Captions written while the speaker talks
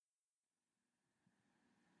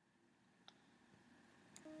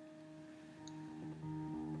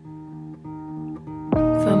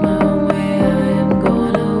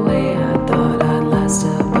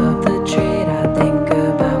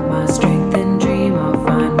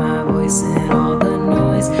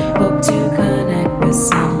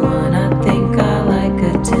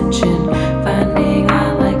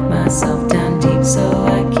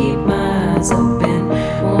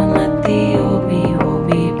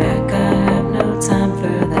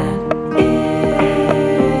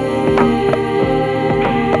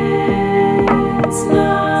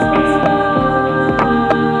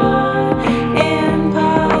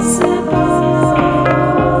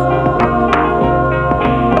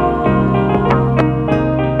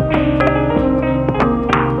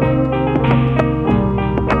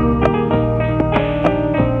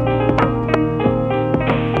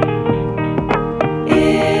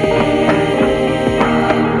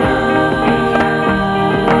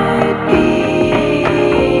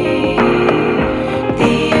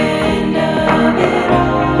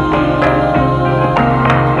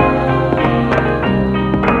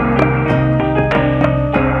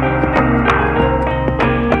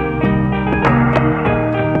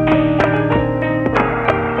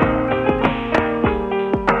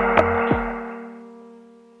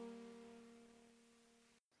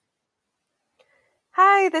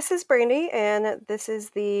this is Brandy, and this is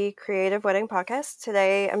the Creative Wedding Podcast.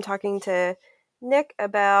 Today I'm talking to Nick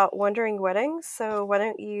about Wondering Weddings. So, why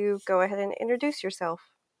don't you go ahead and introduce yourself?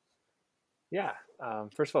 Yeah.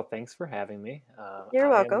 First of all, thanks for having me. You're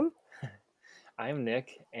welcome. I am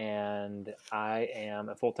Nick, and I am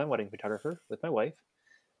a full-time wedding photographer with my wife.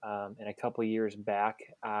 And a couple years back,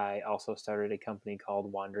 I also started a company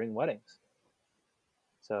called Wandering Weddings.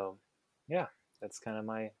 So, yeah, that's kind of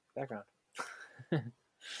my background.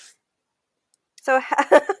 So,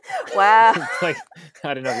 wow. Like,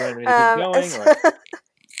 I don't know if you wanted me to keep going or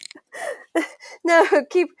No,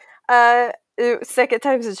 keep second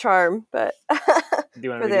time's a charm, but do you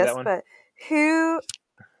want for to redo that this. one? But who?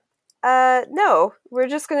 No, we're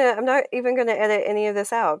just gonna. I'm not even gonna edit any of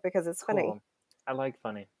this out because it's funny. Cool. I like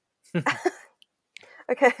funny.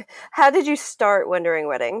 Okay, how did you start Wondering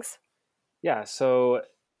Weddings? Yeah, so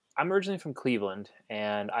I'm originally from Cleveland,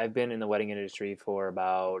 and I've been in the wedding industry for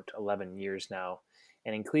about 11 years now.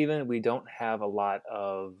 And in Cleveland, we don't have a lot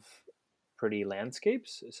of pretty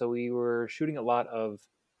landscapes, so we were shooting a lot of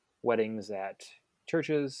weddings at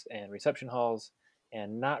churches and reception halls,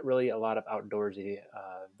 and not really a lot of outdoorsy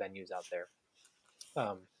venues out there.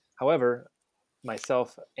 Um, However,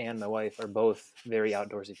 myself and my wife are both very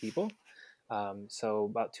outdoorsy people. So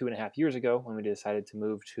about 2.5 years ago, when we decided to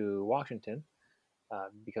move to Washington,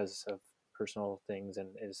 because of personal things and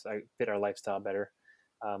is I fit our lifestyle better.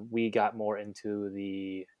 We got more into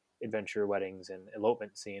the adventure weddings and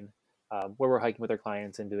elopement scene, where we're hiking with our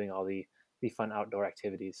clients and doing all the fun outdoor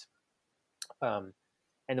activities. Um,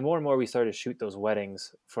 and the more and more we started to shoot those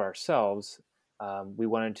weddings for ourselves, we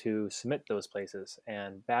wanted to submit those places.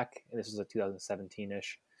 And back, and this was like 2017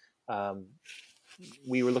 ish, um,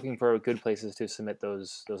 we were looking for good places to submit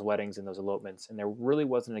those weddings and those elopements, and there really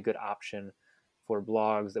wasn't a good option for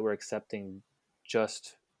blogs that were accepting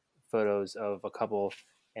just photos of a couple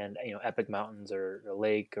and epic mountains or a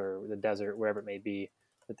lake or the desert, wherever it may be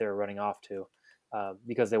that they're running off to,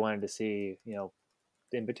 because they wanted to see the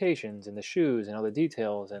invitations and the shoes and all the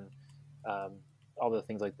details and um, all the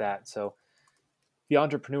things like that. So the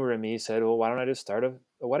entrepreneur in me said, well, why don't I just start a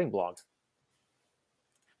wedding blog?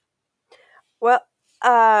 Well,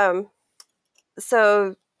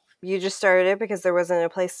 so you just started it because there wasn't a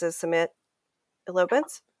place to submit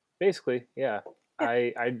elopements? Basically, yeah. Yeah.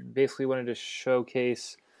 I basically wanted to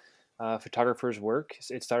showcase photographers' work.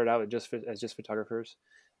 It started out as just photographers.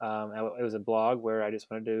 It was a blog where I just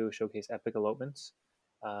wanted to showcase epic elopements,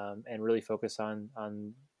 and really focus on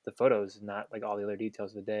the photos, not like all the other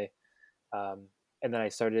details of the day. Um, and then I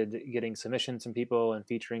started getting submissions from people and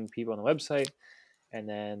featuring people on the website. And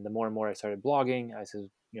then the more and more I started blogging, I said,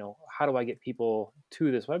 how do I get people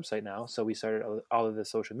to this website now? So we started all of the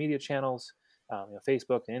social media channels,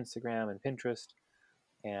 Facebook and Instagram and Pinterest.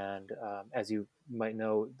 And as you might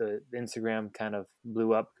know, the Instagram kind of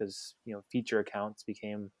blew up because feature accounts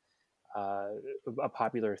became uh, a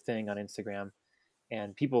popular thing on Instagram,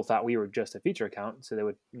 and people thought we were just a feature account, so they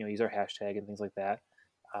would use our hashtag and things like that.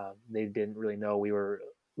 They didn't really know we were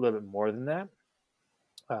a little bit more than that.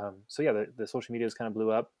 So yeah, the social medias kind of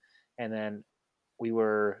blew up, and then we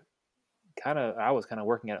were I was kind of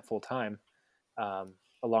working at it full time, um,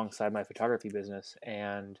 alongside my photography business,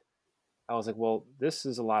 and I was like, well, this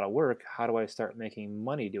is a lot of work. How do I start making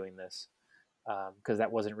money doing this? Because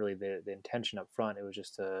that wasn't really the intention up front. It was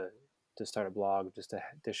just to start a blog, just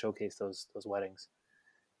to showcase those weddings.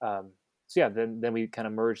 Um, so yeah, then we kind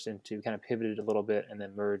of pivoted a little bit, and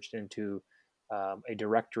then merged into a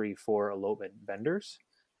directory for elopement vendors.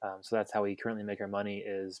 So that's how we currently make our money: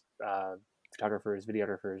 is photographers,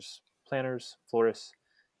 videographers, planners, florists,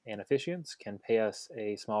 and officiants can pay us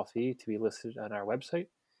a small fee to be listed on our website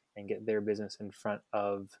and get their business in front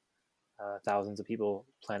of thousands of people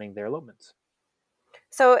planning their elopements.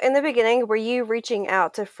 So in the beginning, were you reaching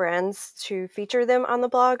out to friends to feature them on the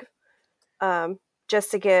blog, um,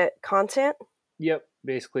 just to get content? Yep,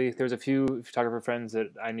 basically, there's a few photographer friends that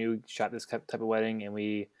I knew shot this type of wedding, and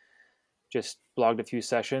we just blogged a few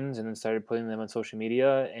sessions and then started putting them on social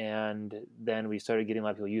media. And then we started getting a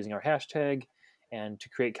lot of people using our hashtag, and to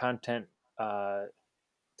create content, uh,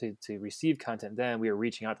 to receive content. Then we were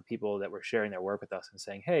reaching out to people that were sharing their work with us and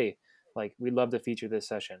saying, hey, like, we'd love to feature this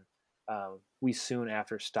session. We soon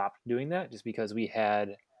after stopped doing that just because we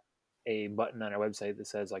had a button on our website that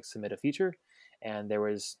says like submit a feature, and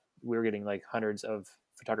we were getting like hundreds of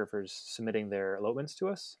photographers submitting their elopements to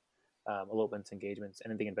us, elopements, engagements,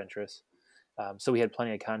 anything adventurous. So we had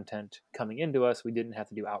plenty of content coming into us. We didn't have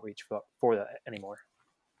to do outreach for that anymore.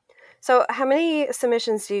 So how many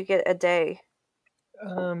submissions do you get a day?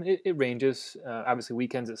 It ranges. Obviously,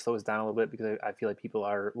 weekends it slows down a little bit because I feel like people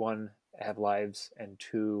are, one, have lives and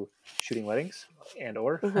 2 shooting weddings and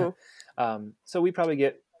or. Hmm. So we probably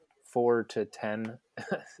get 4 to 10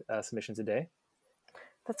 submissions a day.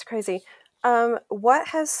 That's crazy. What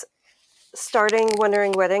has starting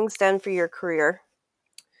Wondering Weddings done for your career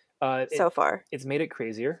It so far? it's made it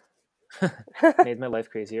crazier, made my life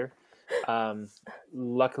crazier. Um,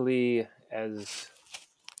 Luckily, as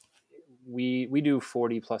we do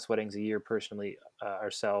 40 plus weddings a year personally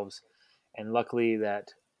ourselves, and luckily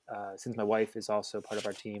that since my wife is also part of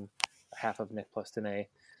our team, half of Nick plus Danae,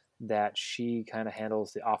 that she kind of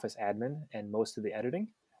handles the office admin and most of the editing.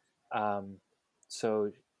 Um,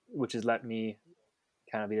 so, which has let me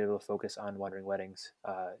kind of be able to focus on Wondering Weddings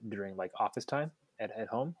during like office time at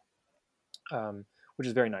home, which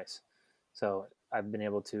is very nice. So I've been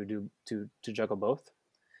able to to juggle both.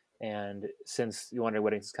 And since the Wondering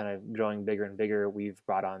Weddings is kind of growing bigger and bigger, we've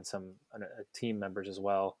brought on some team members as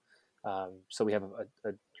well. So we have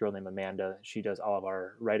a girl named Amanda. She does all of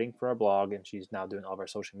our writing for our blog, and she's now doing all of our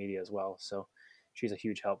social media as well. So she's a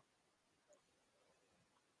huge help.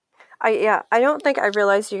 I don't think I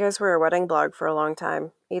realized you guys were a wedding blog for a long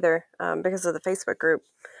time either, because of the Facebook group.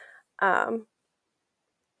 Um,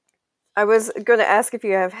 I was going to ask if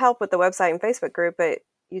you have help with the website and Facebook group, but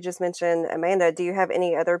you just mentioned Amanda. Do you have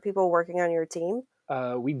any other people working on your team?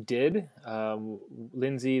 We did.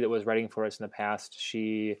 Lindsay, that was writing for us in the past,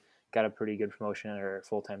 she got a pretty good promotion at her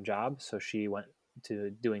full time job, so she went to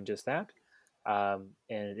doing just that. And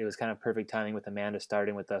it was kind of perfect timing with Amanda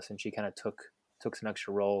starting with us, and she kind of took some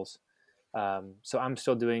extra roles. So I'm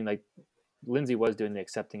still doing like Lindsay was doing the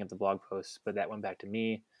accepting of the blog posts, but that went back to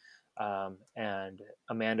me. And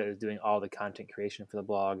Amanda is doing all the content creation for the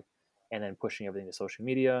blog and then pushing everything to social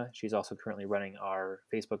media. She's also currently running our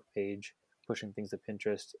Facebook page, pushing things to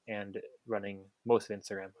Pinterest, and running most of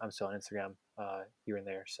Instagram. I'm still on Instagram here and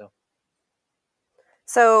there. So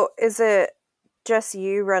So is it just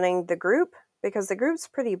you running the group? Because the group's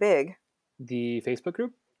pretty big. the Facebook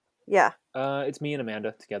group, Yeah. it's me and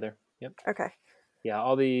Amanda together. Yep. Okay. Yeah.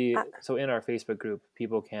 All the Uh, so in our Facebook group,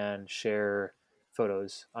 people can share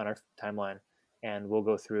photos on our timeline, and we'll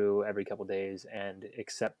go through every couple days and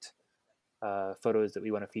accept photos that we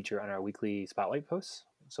want to feature on our weekly spotlight posts.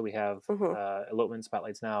 So we have mhm. elopement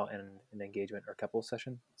spotlights now and an engagement or couple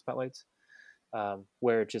session spotlights,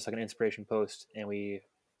 where it's just like an inspiration post, and we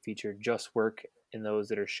feature just work in those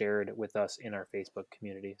that are shared with us in our Facebook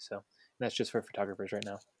community. So that's just for photographers right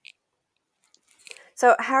now.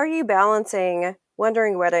 So how are you balancing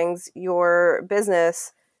Wondering Weddings, your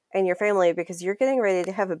business, and your family? Because you're getting ready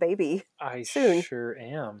to have a baby I soon, sure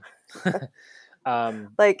am.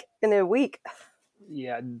 um, like in a week.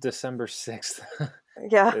 yeah, December 6th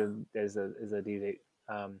Yeah. is a due date.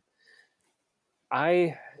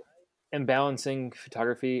 I am balancing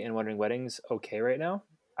photography and Wondering Weddings okay right now.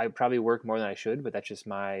 I probably work more than I should, but that's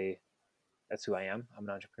who I am. I'm an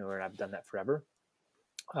entrepreneur and I've done that forever.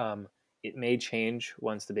 Um, it may change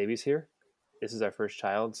once the baby's here. This is our first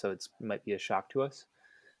child, so it might be a shock to us.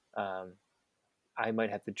 Um, I might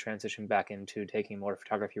have to transition back into taking more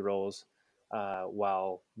photography roles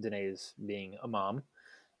while Danae's being a mom.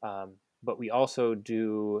 Um, but we also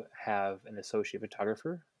do have an associate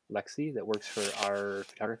photographer, Lexi, that works for our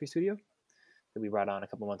photography studio that we brought on a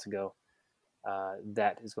couple months ago.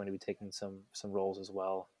 That is going to be taking some roles as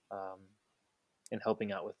well, and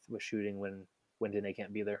helping out with shooting when Danae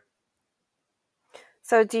can't be there.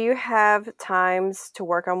 So do you have times to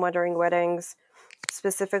work on Wondering Weddings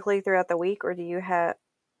specifically throughout the week, or do you have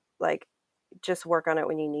like just work on it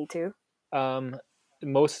when you need to? Um,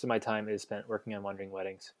 Most of my time is spent working on Wondering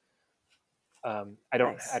Weddings. I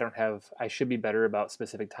Nice. don't have. I should be better about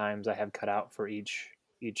specific times I have cut out for each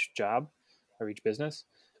job or each business,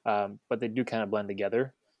 but they do kind of blend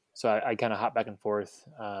together. So I kind of hop back and forth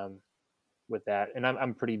with that, and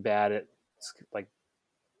I'm pretty bad at like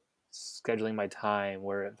scheduling my time.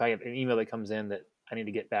 Where if I have an email that comes in that I need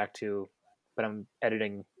to get back to, but I'm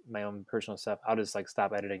editing my own personal stuff, I'll just like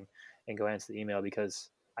stop editing and go answer the email because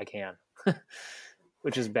I can,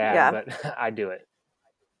 which is bad, Yeah. but I do it.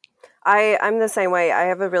 I'm the same way. I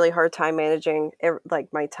have a really hard time managing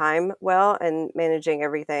like my time well and managing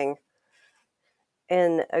everything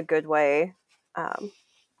in a good way. Um,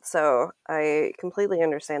 so I completely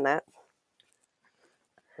understand that.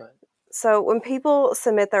 But So when people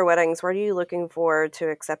submit their weddings, what are you looking for to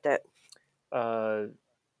accept it? uh,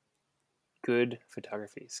 good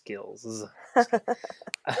photography skills. Just kidding.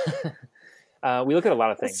 We look at a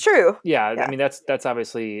lot of It's things. true. Yeah, I Yeah. mean that's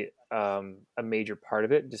obviously a major part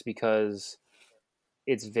of it, just because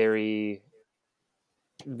it's very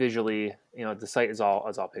visually. The site is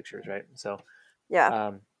all pictures, right? So Yeah.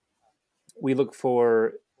 um, we look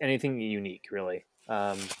for anything unique, really.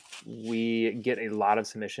 We get a lot of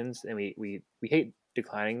submissions, and we hate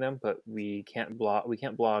declining them, but we can't blog. We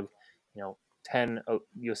can't blog, 10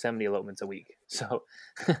 Yosemite elopements a week. So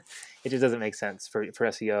it just doesn't make sense for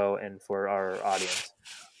SEO and for our audience.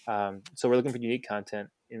 So we're looking for unique content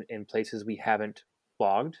in places we haven't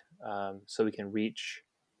blogged, so we can reach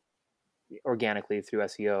organically through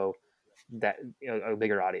SEO that a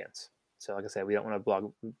bigger audience. So like I said, we don't want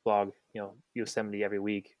to blog Yosemite every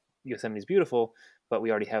week. Yosemite's beautiful, but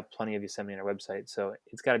we already have plenty of Yosemite on our website. So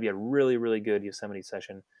it's got to be a really, really good Yosemite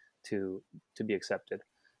session to be accepted.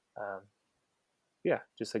 Um, yeah,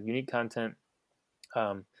 just like unique content.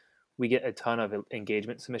 We get a ton of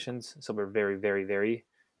engagement submissions, so we're very, very, very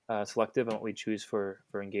selective on what we choose for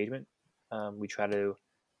engagement. We try to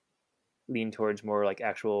lean towards more like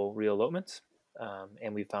actual real elopements,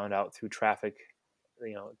 and we found out through traffic,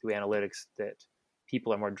 through analytics, that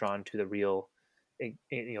people are more drawn to the real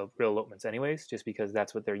elopements anyways, just because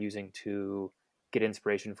that's what they're using to get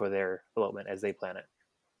inspiration for their elopement as they plan it.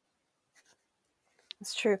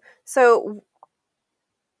 It's true. So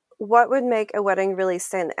what would make a wedding really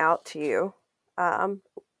stand out to you?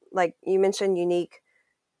 Like you mentioned unique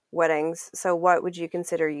weddings. So what would you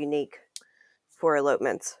consider unique for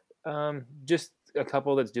elopements? Just a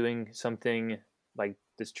couple that's doing something like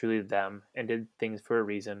that's truly them and did things for a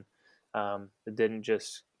reason. That didn't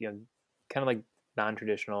just kind of like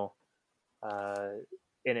non-traditional, uh,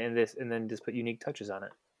 and then just put unique touches on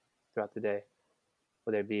it throughout the day,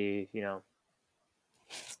 whether it be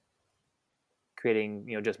creating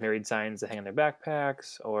just married signs that hang on their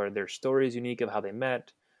backpacks, or their stories unique of how they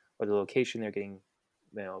met, or the location they're getting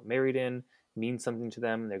married in means something to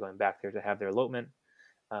them. They're going back there to have their elopement.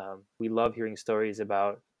 We love hearing stories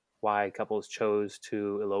about why couples chose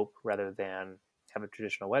to elope rather than have a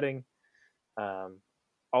traditional wedding. Um,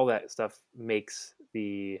 all that stuff makes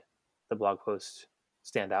the blog post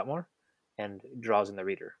stand out more and draws in the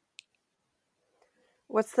reader.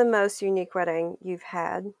 What's the most unique wedding you've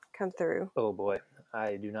had come through? Oh boy,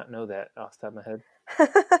 I do not know that off the top of my head.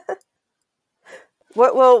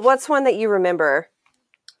 What's one that you remember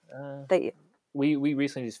that you, we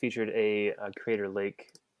recently just featured a Crater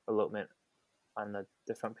Lake elopement on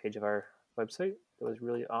the front page of our website. It was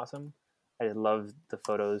really awesome. I just loved the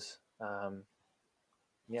photos.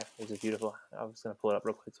 Yeah, it was just beautiful. I was going to pull it up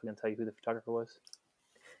real quick so we can tell you who the photographer was.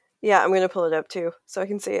 Yeah, I'm going to pull it up too so I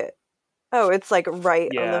can see it. Oh, it's like right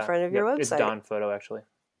on the front of your website. It's Dawn Photo, actually.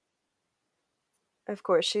 Of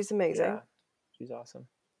course, she's amazing. Yeah, she's awesome.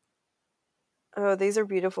 Oh, these are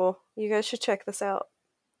beautiful. You guys should check this out.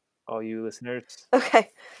 All you listeners.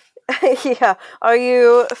 Okay. Yeah, all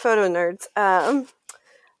you photo nerds.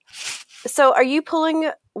 So are you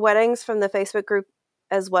pulling weddings from the Facebook group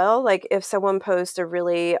as well? Like if someone posts a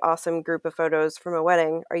really awesome group of photos from a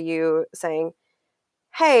wedding, are you saying,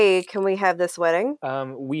 hey, can we have this wedding?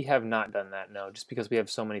 We have not done that, no, just because we have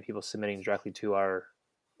so many people submitting directly to our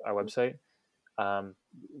website.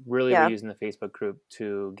 Really, Yeah. we're using the Facebook group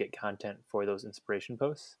to get content for those inspiration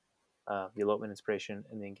posts, the elopement inspiration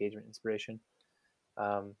and the engagement inspiration.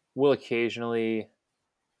 We'll occasionally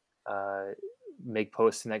make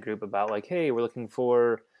posts in that group about like, hey, we're looking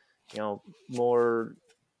for more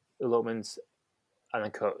elopements on the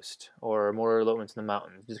coast or more elopements in the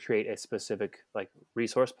mountains. Just create a specific like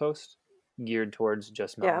resource post geared towards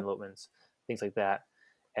just mountain elopements, things like that.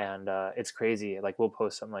 And it's crazy. Like we'll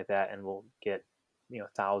post something like that, and we'll get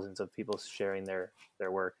thousands of people sharing their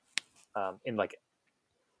work in like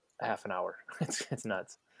half an hour. It's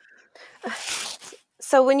nuts.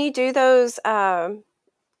 So when you do those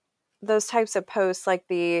types of posts, like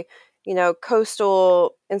the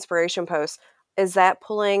coastal inspiration posts, is that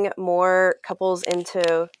pulling more couples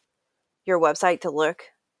into your website to look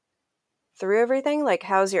through everything? Like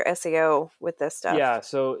how's your SEO with this stuff? Yeah,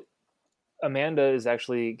 so Amanda has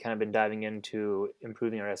actually kind of been diving into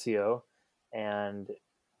improving our SEO, and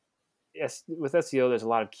yes, with SEO, there's a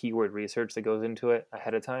lot of keyword research that goes into it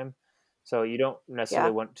ahead of time. So you don't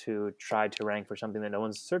necessarily want to try to rank for something that no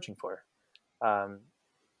one's searching for.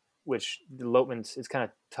 Which elopements is kind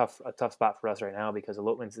of a tough spot for us right now because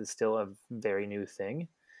elopements is still a very new thing,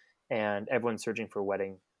 and everyone's searching for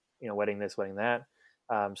wedding this, wedding that.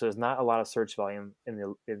 So there's not a lot of search volume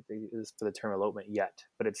for the term elopement yet,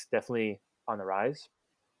 but it's definitely on the rise.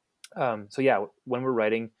 So yeah, when we're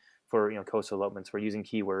writing for coastal elopements, we're using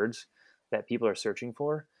keywords that people are searching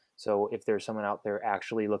for. So if there's someone out there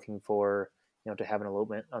actually looking for to have an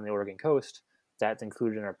elopement on the Oregon coast, that's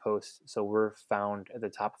included in our post. So we're found at the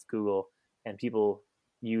top of Google, and people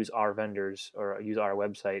use our vendors or use our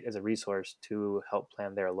website as a resource to help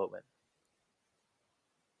plan their elopement.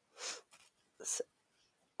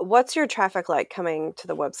 what's your traffic like coming to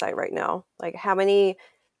the website right now? Like, how many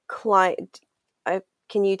client?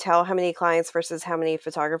 Can you tell how many clients versus how many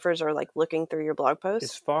photographers are like looking through your blog As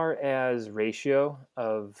posts? far as ratio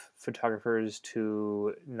of photographers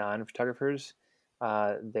to non-photographers,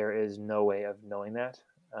 there is no way of knowing that,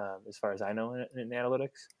 as far as I know in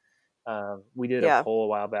analytics. We did a Yeah, poll a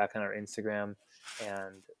while back on our Instagram,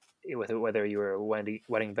 and whether you were a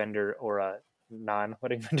wedding vendor or a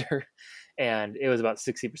non-wedding vendor, and it was about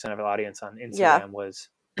 60% of our audience on yeah. Instagram was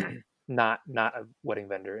not a wedding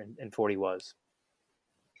vendor, and 40 was,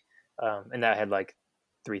 and that had like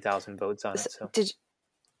 3,000 votes on it. So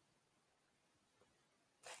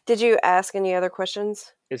Did you ask any other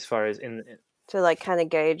questions as far as to like kind of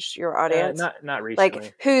gauge your audience? not Like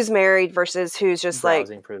recently, who's married versus who's just like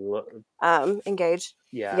browsing for engaged?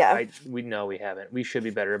 yeah, Yeah, we know we haven't. We should be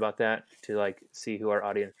better about that to like see who our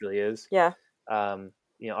audience really is. yeah. um,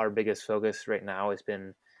 our biggest focus right now has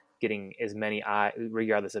been getting as many eyes,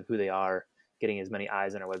 regardless of who they are, getting as many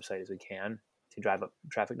eyes on our website as we can to drive up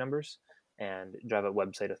traffic numbers and drive up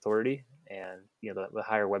website authority. And the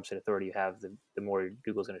higher website authority you have, the more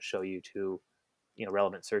Google's going to show you to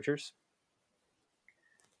relevant searchers.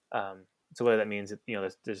 Um, so whether that means that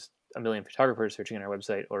there's a million photographers searching on our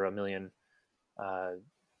website or a million uh,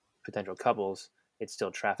 potential couples, it's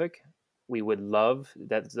still traffic. We would love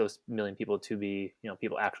that those million people to be,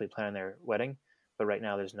 people actually planning their wedding, but right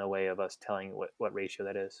now there's no way of us telling what ratio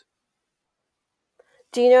that is.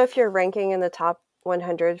 Do you know if you're ranking in the top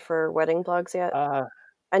 100 for wedding blogs yet? Uh,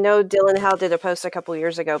 I know Dylan Howe did a post a couple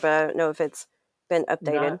years ago, but I don't know if it's been not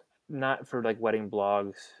updated. not for like wedding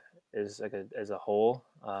blogs as a whole.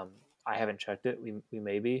 I haven't checked it. We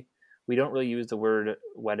may be. We don't really use the word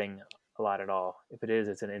wedding a lot at all. If it is,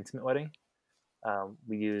 it's an intimate wedding.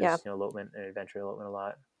 We Yeah. use elopement and adventure elopement a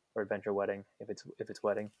lot, or adventure wedding if it's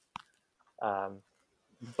wedding. Um,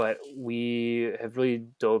 but we have really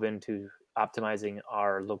dove into optimizing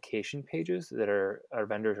our location pages that our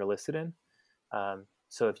vendors are listed in.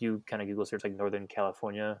 So if you kind of Google search like Northern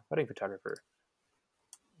California wedding photographer,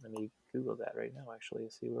 let me Google that right now actually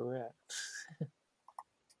to see where we're at.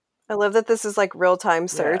 I love that this is like real time Yeah,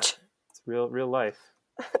 search. it's real life.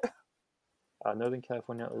 Northern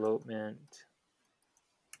California elopement.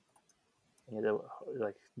 I need to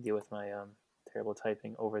like deal with my terrible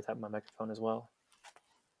typing over the top of my microphone as well.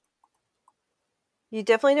 You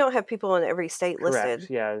definitely don't have people in every state Correct. listed.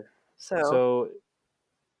 Yeah. So, So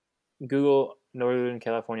Google Northern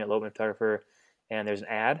California elopement photographer, and there's an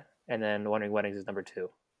ad, and then Wondering Weddings is number two.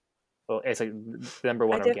 Well, it's like the number I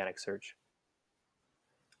one def- organic search.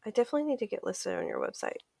 I definitely need to get listed on your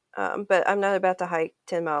website. But I'm not about to hike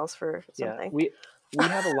 10 miles for Yeah, something. we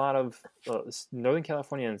have a lot of Northern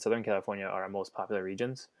California and Southern California are our most popular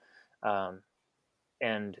regions, um,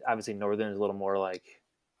 and obviously Northern is a little more like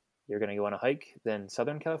you're going to go on a hike than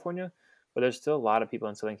Southern California, but there's still a lot of people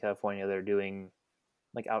in Southern California that are doing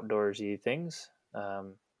like outdoorsy things.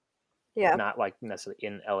 Yeah. Not like necessarily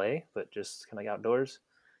in LA, but just kind of like outdoors.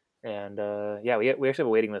 And yeah, we actually have a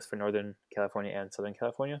waiting list for Northern California and Southern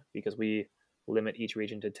California because we limit each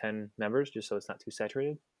region to 10 members just so it's not too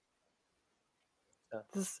saturated.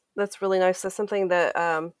 So, That's really nice. That's something that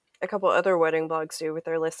a couple other wedding blogs do with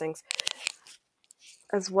their listings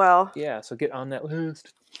as well. yeah, so get on that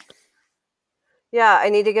list. Yeah, I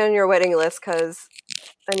need to get on your wedding list because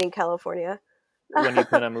I need California. When do you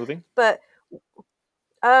plan on moving? But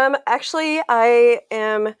actually, I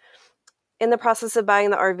am in the process of buying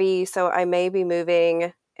the RV, so I may be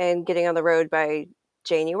moving and getting on the road by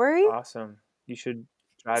January. Awesome. You should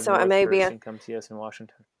drive So I north may be. first and come see us in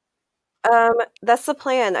Washington. That's the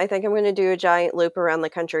plan. I think I'm going to do a giant loop around the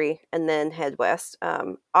country and then head west.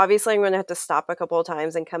 Obviously, I'm going to have to stop a couple of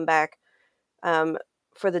times and come back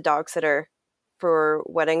for the dog sitter for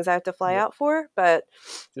weddings I have to fly Yep. out for. But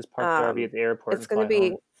Just park the RV at the airport it's and going to fly be,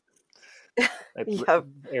 home. Like yeah,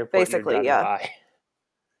 airport you're basically, driving yeah. by.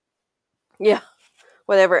 Yeah,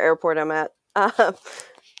 whatever airport I'm at.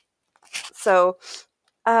 So,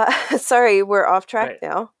 sorry, we're off track Right.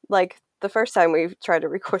 now. Like the first time we tried to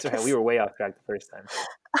record That's right. We this. were way off track the first time.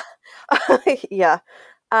 Yeah.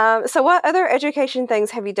 So, what other education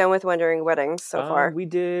things have you done with Wondering Weddings so far? We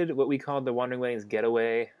did what we called the Wandering Weddings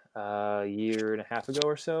Getaway a year and a half ago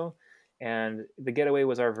or so. And the Getaway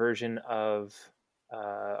was our version of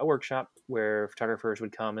a workshop where photographers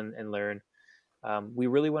would come and learn. We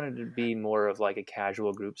really wanted to be more of like a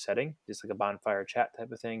casual group setting, just like a bonfire chat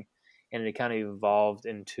type of thing. And it kind of evolved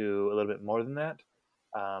into a little bit more than that.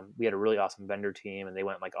 We had a really awesome vendor team, and they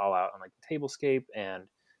went like all out on like the tablescape, and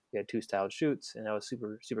we had two styled shoots, and that was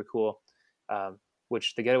super cool. Um,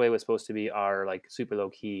 which the Getaway was supposed to be our like super low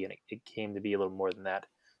key, and it came to be a little more than that.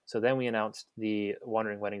 So then we announced the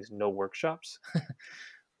Wandering Weddings no workshops,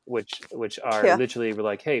 which are Yeah. literally, we're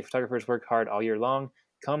like, hey, photographers work hard all year long.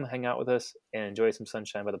 Come hang out with us and enjoy some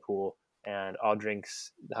sunshine by the pool, and all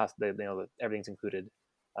drinks, everything's included.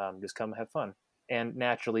 Just come have fun. And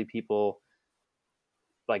naturally, people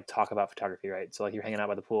like talk about photography, right? So like you're hanging out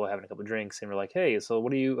by the pool, having a couple of drinks, and we're like, hey, so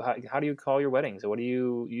how do you call your weddings, or what do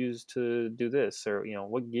you use to do this, or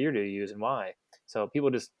what gear do you use and why? So people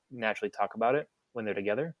just naturally talk about it when they're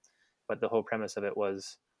together, but the whole premise of it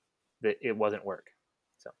was that it wasn't work.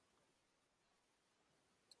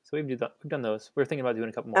 So we've done those. We're thinking about doing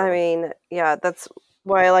a couple more of I them. mean, yeah, that's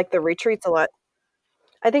why I like the retreats a lot.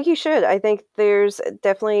 I think you should. I think there's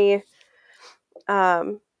definitely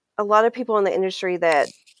a lot of people in the industry that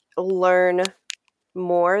learn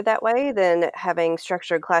more that way than having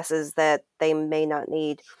structured classes that they may not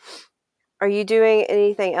need. Are you doing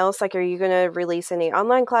anything else? Like, are you going to release any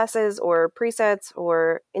online classes or presets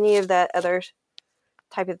or any of that other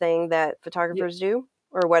type of thing that Yeah, photographers do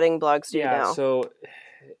or wedding blogs do yeah. now? So,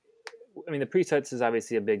 I mean, the presets is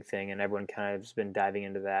obviously a big thing, and everyone kind of has been diving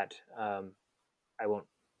into that. I won't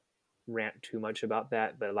rant too much about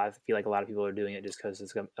that, but I feel like a lot of people are doing it just because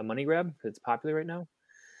it's a money grab, because it's popular right now.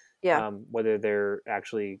 Yeah. Whether they're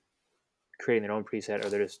actually creating their own preset or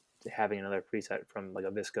they're just having another preset from like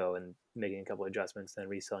a VSCO and making a couple of adjustments, then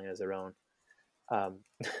reselling it as their own. Um,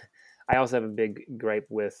 I also have a big gripe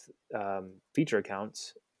with feature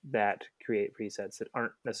accounts that create presets that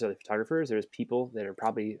aren't necessarily photographers. There's people that are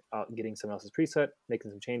probably getting someone else's preset,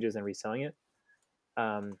 making some changes, and reselling it.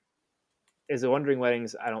 Um, as the Wandering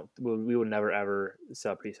Weddings, we will never ever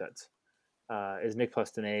sell presets. As Nick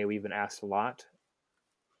plus Danae, we've been asked a lot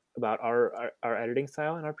about our editing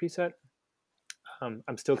style and our preset.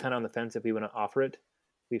 I'm still kind of on the fence if we want to offer it.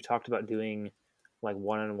 We've talked about doing like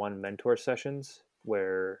one-on-one mentor sessions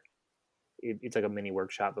where it's like a mini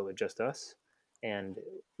workshop, but with just us. And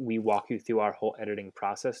we walk you through our whole editing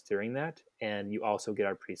process during that. And you also get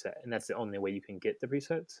our preset. And that's the only way you can get the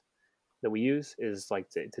presets that we use, is like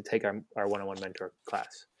to take our one-on-one mentor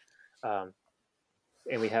class. Um,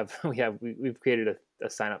 and we've created a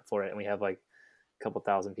sign up for it, and we have like a couple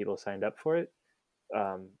thousand people signed up for it.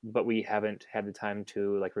 But we haven't had the time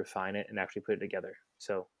to like refine it and actually put it together.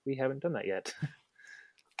 So we haven't done that yet.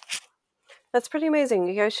 That's pretty amazing.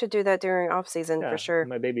 You guys should do that during off season for Yeah, sure.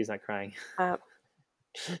 my baby's not crying. Uh,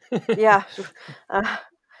 yeah. Uh,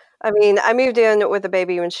 I mean, I moved in with a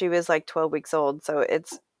baby when she was like 12 weeks old, so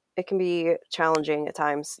it can be challenging at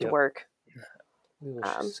times to Yep. work. We will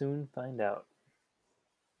Um, soon find out.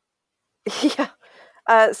 yeah.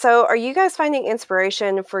 So, are you guys finding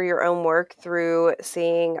inspiration for your own work through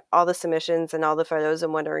seeing all the submissions and all the photos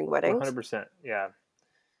and Wondering Weddings? 100%. Yeah.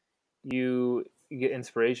 You get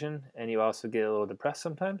inspiration, and you also get a little depressed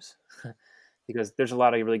sometimes because there's a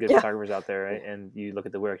lot of really good Yeah. photographers out there, right? And you look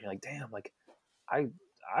at the work and you're like, damn, like I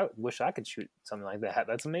I wish I could shoot something like that.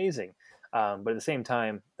 That's amazing. But at the same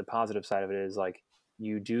time, the positive side of it is like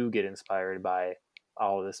you do get inspired by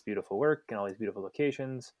all of this beautiful work and all these beautiful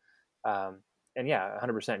locations. Um, and yeah,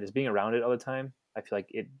 100%. Just being around it all the time, I feel like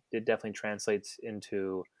it definitely translates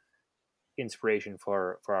into inspiration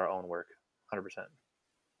for our own work. 100%.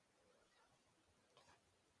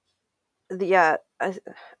 Yeah.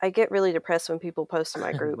 I get really depressed when people post in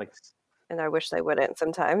my group, Like and I wish they wouldn't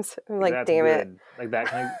sometimes. I'm like, that's damn it. good. Like that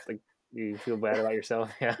kind of like you feel bad about yourself.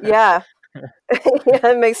 Yeah. Yeah. Yeah,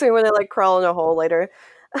 it makes me want to like crawl in a hole later.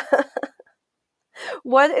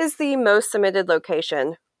 What is the most submitted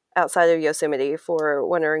location outside of Yosemite for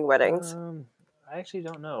Wondering Weddings? Um, I actually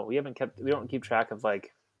don't know. We don't keep track of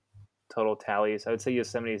like total tallies. I would say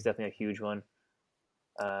Yosemite is definitely a huge one.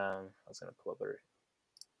 I was gonna pull up our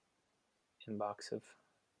inbox of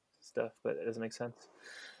stuff, but it doesn't make sense.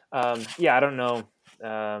 Yeah, I don't know.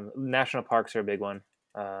 National parks are a big one.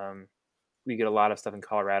 Um, we get a lot of stuff in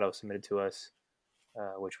Colorado submitted to us,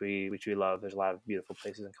 which we love. There's a lot of beautiful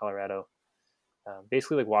places in Colorado.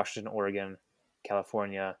 Basically, like Washington, Oregon,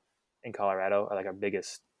 California, and Colorado are like our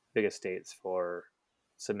biggest states for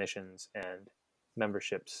submissions and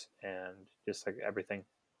memberships and just like everything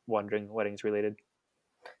Wandering Weddings related.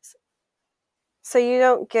 So you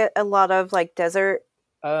don't get a lot of like desert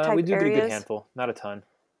We type do get a good areas? handful, not a ton.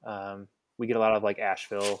 We get a lot of like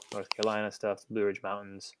Asheville, North Carolina stuff, Blue Ridge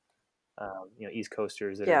Mountains, East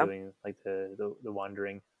Coasters that are Yeah. doing like the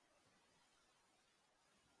wandering.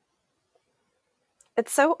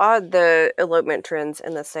 It's so odd, the elopement trends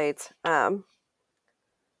in the States.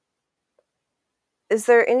 Is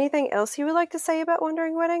there anything else you would like to say about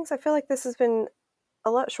Wandering Weddings? I feel like this has been a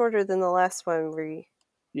lot shorter than the last one we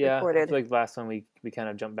Yeah, I recorded. feel like last time we kind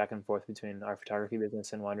of jumped back and forth between our photography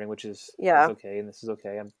business and wandering, which is Yeah. okay, and this is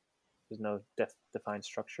okay. There's no defined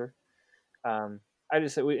structure. Um, I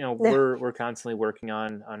just you know Yeah. we're constantly working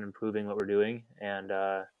on improving what we're doing, and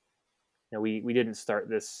you know we didn't start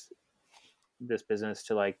this business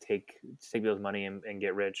to like take people's money and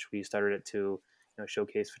get rich. We started it to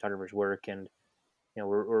showcase photographers' work, and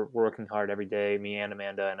we're working hard every day, me and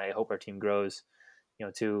Amanda, and I hope our team grows.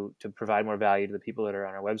 To provide more value to the people that are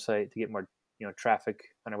on our website, to get more traffic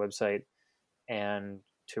on our website, and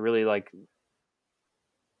to really like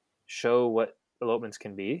show what elopements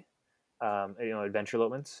can be, adventure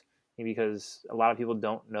elopements, because a lot of people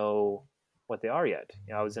don't know what they are yet.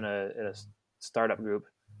 I was in a startup group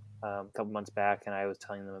a couple months back, and I was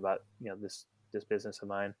telling them about this business of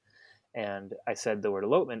mine, and I said the word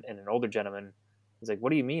elopement, and an older gentleman was like,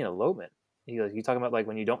 "What do you mean elopement?" He goes, "You talking about like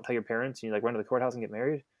when you don't tell your parents and you like run to the courthouse and get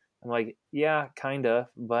married?" I'm like, "Yeah, kinda,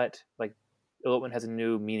 but like elopement has a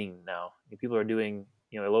new meaning now. People are doing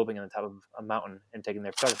eloping on the top of a mountain and taking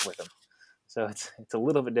their photographer with them, so it's a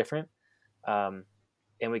little bit different." Um,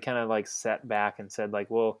 and we kind of like sat back and said like,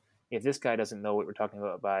 well, if this guy doesn't know what we're talking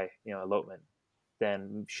about by elopement,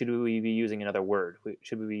 then should we be using another word?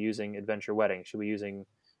 Should we be using adventure wedding? Should we be using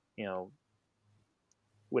you know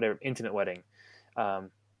whatever intimate wedding?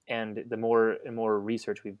 um, and the more and more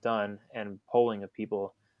research we've done and polling of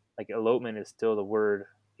people, like elopement is still the word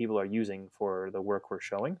people are using for the work we're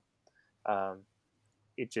showing. um,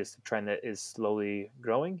 it's just a trend that is slowly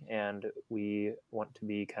growing, and we want to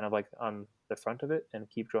be kind of like on the front of it and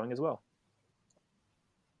keep growing as well.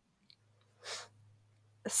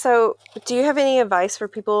 So, do you have any advice for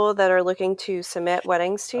people that are looking to submit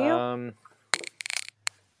weddings to you?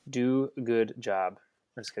 Do a good job.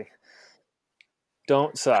 I'm just kidding.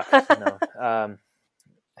 Don't suck. No.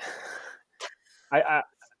 I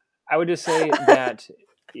I would just say that,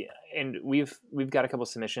 yeah, and we've got a couple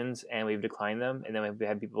submissions and we've declined them, and then we've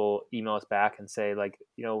had people email us back and say like,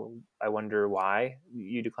 I wonder why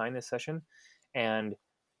you declined this session, and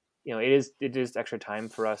it is extra time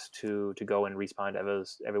for us to go and respond to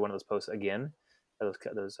every one of those posts again,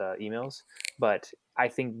 those emails. But I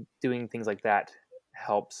think doing things like that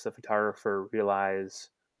helps the photographer realize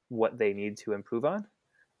what they need to improve on.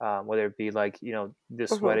 Whether it be like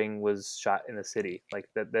this Mm-hmm. wedding was shot in the city, like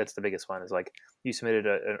that's the biggest one, is like you submitted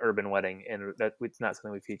an urban wedding and that it's not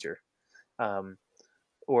something we feature. Um,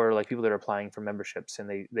 or like people that are applying for memberships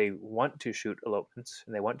and they want to shoot elopements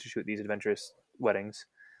and they want to shoot these adventurous weddings,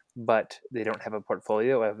 but they don't have a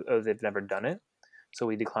portfolio of they've never done it. So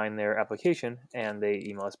we decline their application and they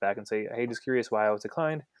email us back and say, hey, just curious why I was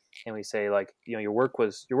declined. And we say like, your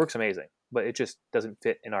work's amazing, but it just doesn't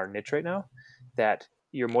fit in our niche right now. That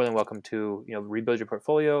you're more than welcome to rebuild your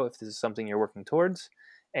portfolio if this is something you're working towards,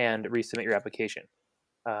 and resubmit your application.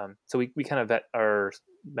 So we kind of vet our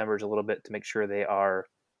members a little bit to make sure they are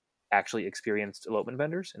actually experienced elopement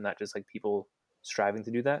vendors and not just like people striving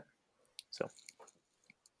to do that. So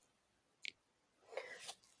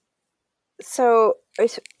So,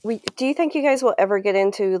 do you think you guys will ever get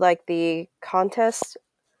into like the contest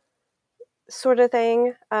sort of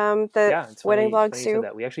thing that yeah, it's wedding funny blogs you said do?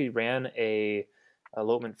 that. We actually ran a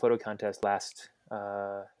elopement photo contest last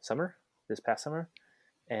summer, this past summer,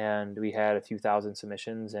 and we had a few thousand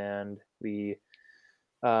submissions, and we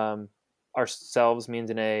ourselves, me and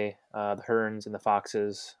Danae, the Hearns and the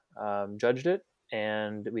Foxes, judged it,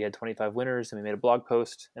 and we had 25 winners, and we made a blog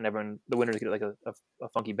post, and the winners get like a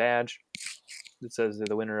funky badge that says they're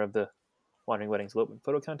the winner of the Wandering Weddings elopement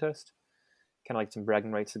photo contest, kind of like some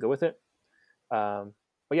bragging rights to go with it. Um,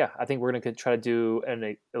 but yeah, I think we're going to try to do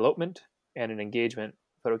an elopement and an engagement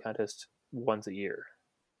photo contest once a year.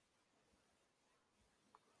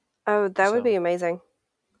 Oh, that would So, be amazing.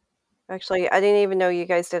 Actually, I didn't even know you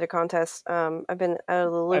guys did a contest. I've been out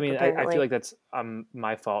of the I loop mean, I feel apparently. like that's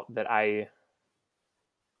my fault that I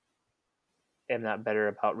am not better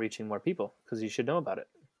about reaching more people, because you should know about it,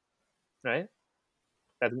 right?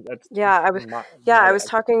 That's Yeah, my I was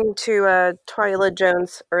bad. talking to Twyla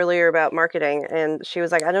Jones earlier about marketing, and she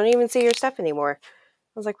was like, "I don't even see your stuff anymore."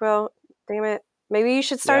 I was like, "Well, damn it, maybe you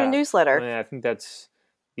should start a Yeah, I newsletter." mean, I think that's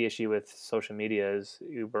the issue with social media is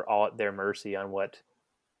we're all at their mercy on what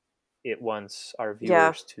it wants our Yeah,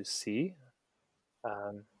 viewers to see.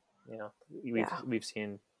 Um, you know, we've yeah, we've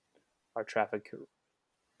seen our traffic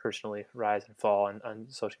personally rise and fall on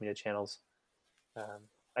social media channels.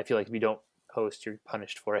 I feel like if you don't post, you're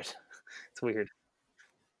punished for it. It's weird.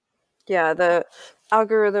 yeah. The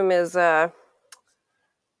algorithm is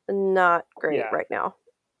not great Yeah, right now.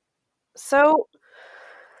 So,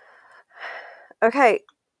 okay,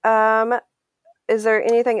 um, is there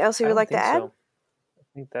anything else you I would don't like to think add? so.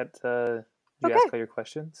 think that did you ask Okay. all your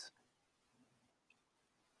questions?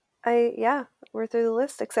 Yeah, we're through the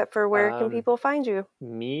list except for where can Um, people find you?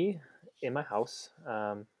 Me in my house,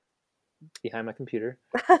 behind my computer.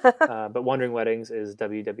 But Wandering Weddings is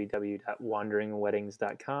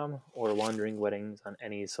www.wanderingweddings.com or Wandering Weddings on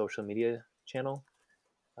any social media channel.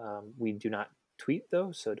 We do not tweet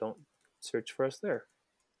though, so don't search for us there.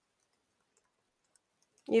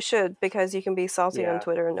 You should, because you can be salty on Yeah,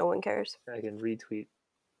 Twitter and no one cares. I can retweet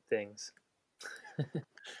things.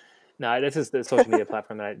 No, this is the social media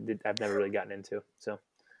platform that I've never really gotten into. So,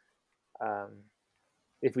 um,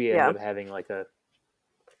 if we ended Yeah. up having like a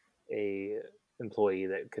employee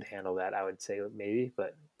that could handle that, I would say maybe.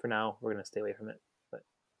 But for now, we're gonna stay away from it. But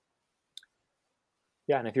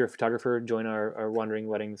yeah, and if you're a photographer, join our Wandering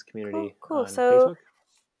Weddings Cool, community cool. on So Facebook.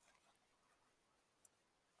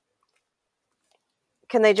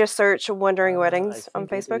 can they just search Wandering I Weddings on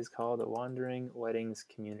think it Facebook? is called the Wandering Weddings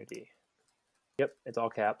Community. Yep, it's all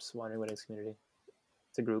caps. Wandering Weddings Community.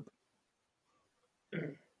 It's a group.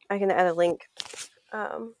 I can add a link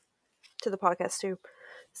to the podcast too.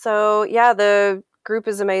 So yeah, the group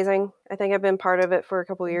is amazing. I think I've been part of it for a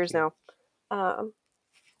couple years now,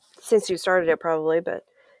 since you started it probably. But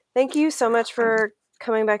thank you so much for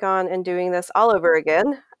coming back on and doing this all over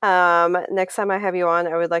again. Next time I have you on,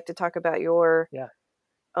 I would like to talk about your Yeah,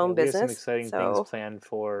 own we have some business. exciting things So planned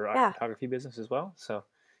for our yeah, photography business as well. So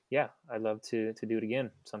yeah, I'd love to do it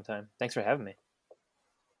again sometime. Thanks for having me.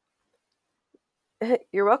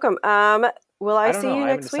 you're welcome. Will I I don't see know. you I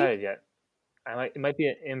haven't next week? decided yet. It might be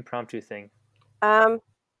an impromptu thing. Um,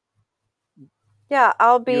 yeah,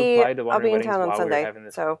 I'll You be applied to I'll Wandering be in Weddings town on while we were Sunday. having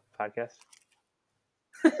this So podcast.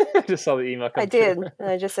 I just saw the email I come through. did, and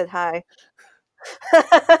I just said hi.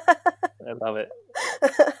 I love it.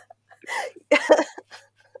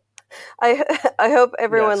 I hope Yes,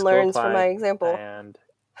 everyone go learns from my apply example. and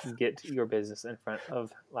get your business in front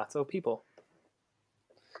of lots of people.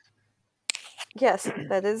 Yes,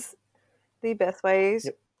 that is the best ways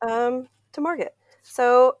Yep. to market.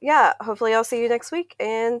 So yeah, hopefully I'll see you next week,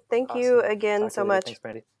 and thank you Awesome. again Talk to so you later. much. Thanks,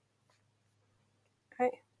 Brandy. All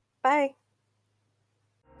right, bye.